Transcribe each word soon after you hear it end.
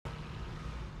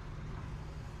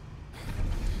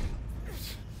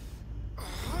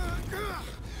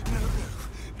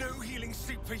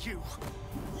for you!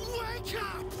 Wake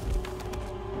up!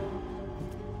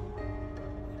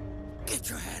 Get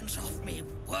your hands off me,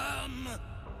 worm!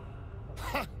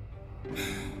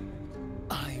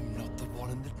 I'm not the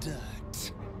one in the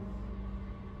dirt.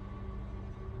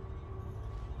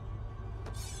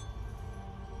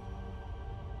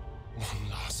 One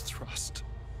last thrust.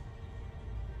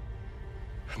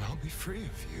 And I'll be free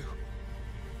of you.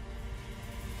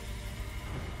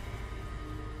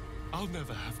 I'll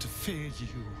never have to fear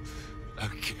you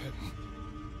again.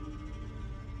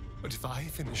 But if I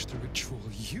finish the ritual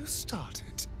you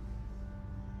started,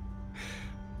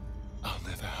 I'll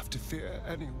never have to fear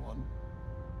anyone.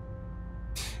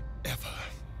 Ever.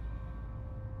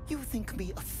 You think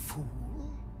me a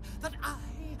fool? That I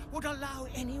would allow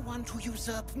anyone to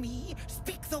usurp me,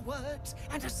 speak the words,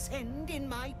 and ascend in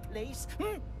my place?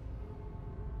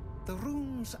 The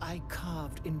runes I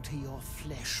carved into your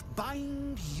flesh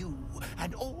bind you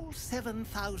and all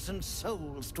 7,000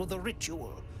 souls to the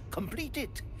ritual. Complete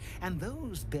it, and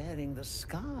those bearing the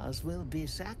scars will be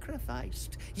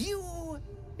sacrificed, you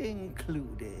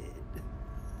included.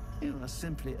 You are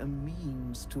simply a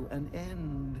means to an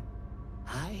end.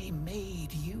 I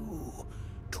made you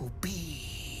to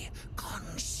be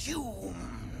consumed.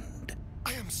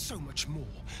 I am so much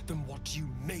more than what you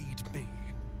made me.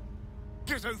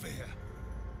 Get over here.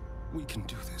 We can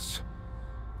do this.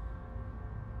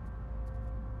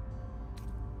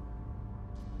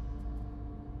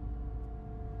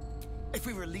 If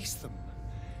we release them,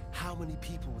 how many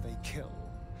people will they kill?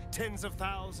 Tens of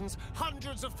thousands,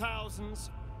 hundreds of thousands?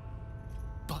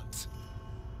 But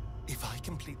if I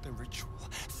complete the ritual,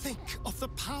 think of the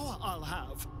power I'll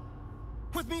have.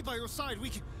 With me by your side,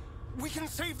 we can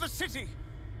save the city.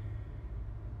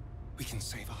 We can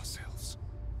save ourselves.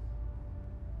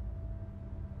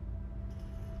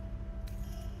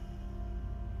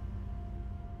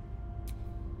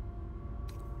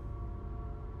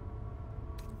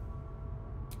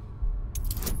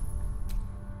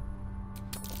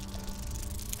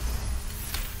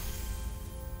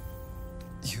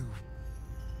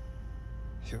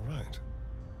 You're right.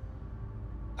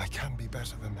 I can be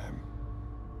better than them.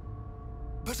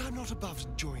 But I'm not above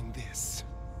enjoying this.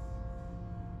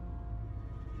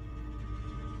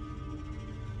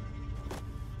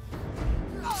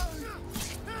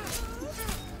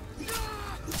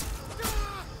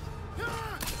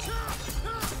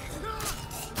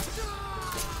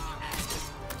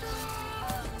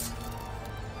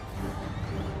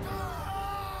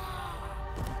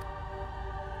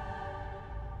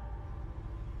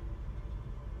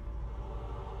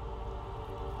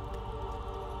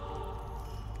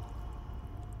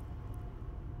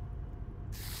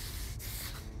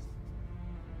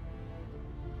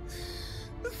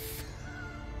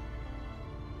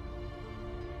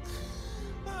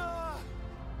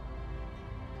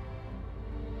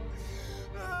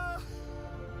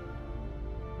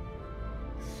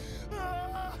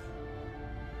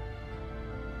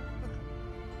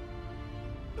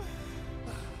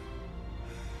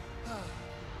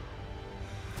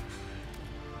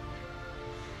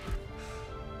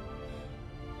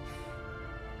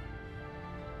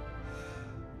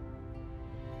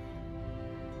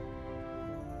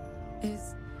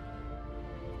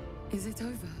 Is it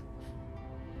over?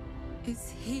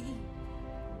 Is he...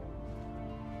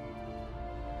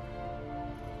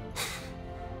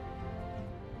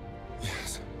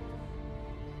 Yes.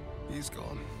 He's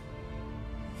gone.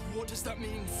 What does that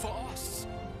mean for us?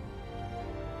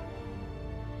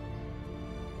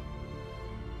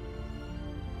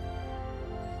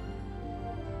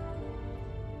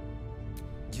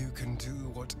 You can do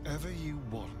whatever you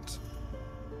want.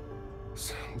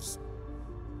 Sounds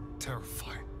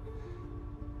terrifying.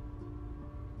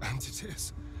 And it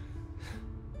is.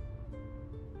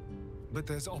 But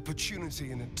there's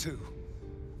opportunity in it too.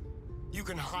 You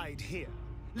can hide here,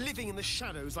 living in the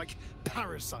shadows like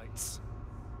parasites.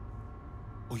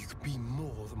 Or you could be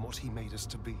more than what he made us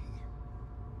to be.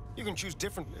 You can choose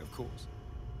differently, of course.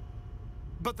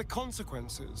 But the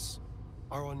consequences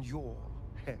are on your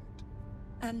head.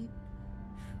 And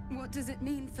what does it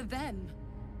mean for them?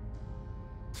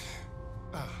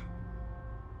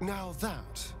 Now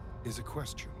that is a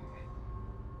question.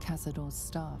 Cazador's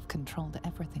staff controlled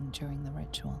everything during the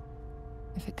ritual.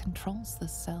 If it controls the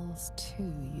cells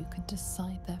too, you could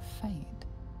decide their fate.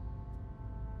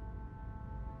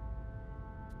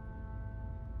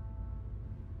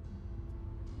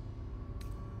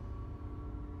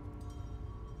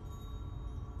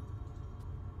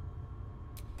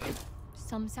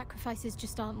 Some sacrifices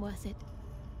just aren't worth it.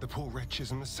 The poor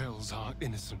wretches in the cells are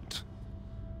innocent.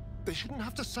 They shouldn't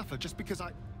have to suffer just because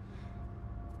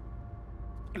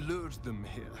lured them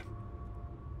here.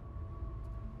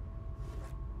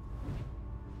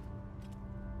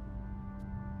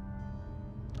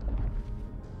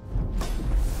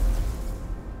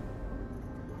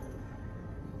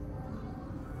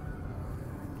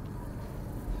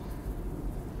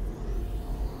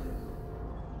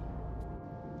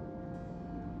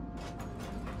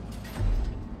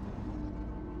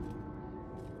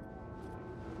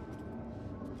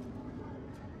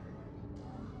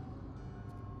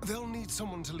 They'll need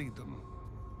someone to lead them.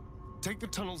 Take the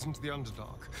tunnels into the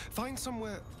Underdark. Find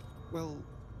somewhere, well,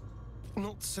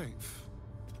 not safe,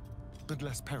 but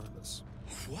less perilous.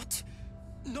 What?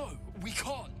 No, we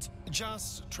can't.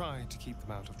 Just try to keep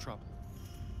them out of trouble.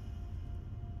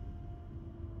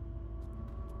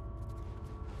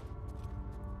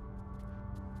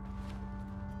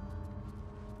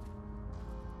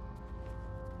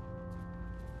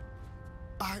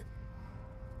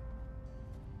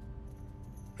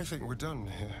 I think we're done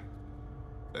here.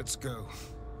 Let's go.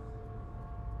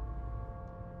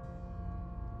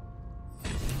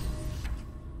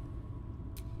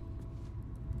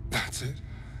 That's it.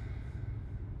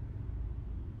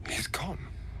 He's gone.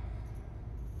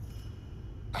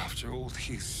 After all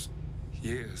these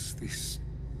years, these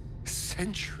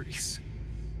centuries,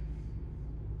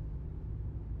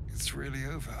 it's really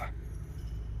over.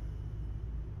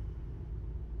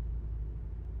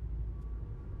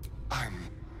 I'm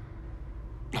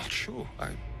not sure. I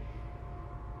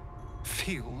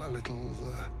feel a little,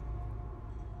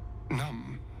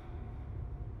 numb.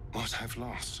 What I've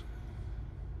lost.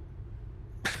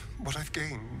 What I've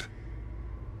gained.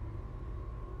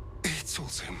 It's all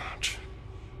so much.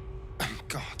 And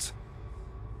God,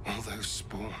 all those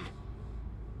spawn.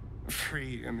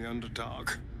 Free in the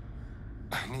Underdark.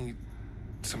 I need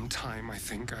some time, I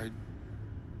think.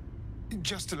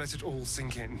 Just to let it all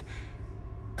sink in.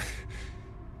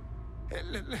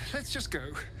 Let's just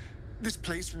go. This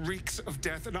place reeks of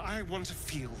death, and I want to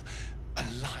feel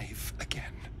alive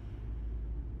again.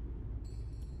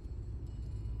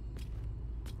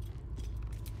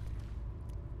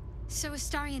 So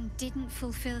Astarion didn't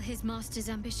fulfill his master's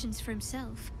ambitions for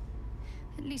himself.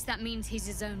 At least that means he's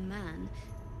his own man.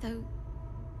 Though,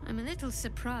 I'm a little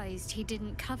surprised he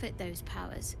didn't covet those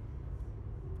powers.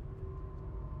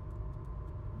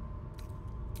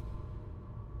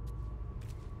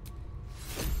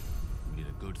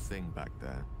 Good thing back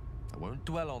there. I won't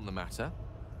dwell on the matter.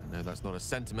 I know that's not a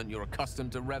sentiment you're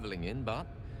accustomed to reveling in, but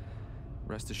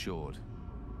rest assured,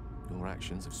 your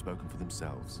actions have spoken for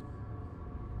themselves.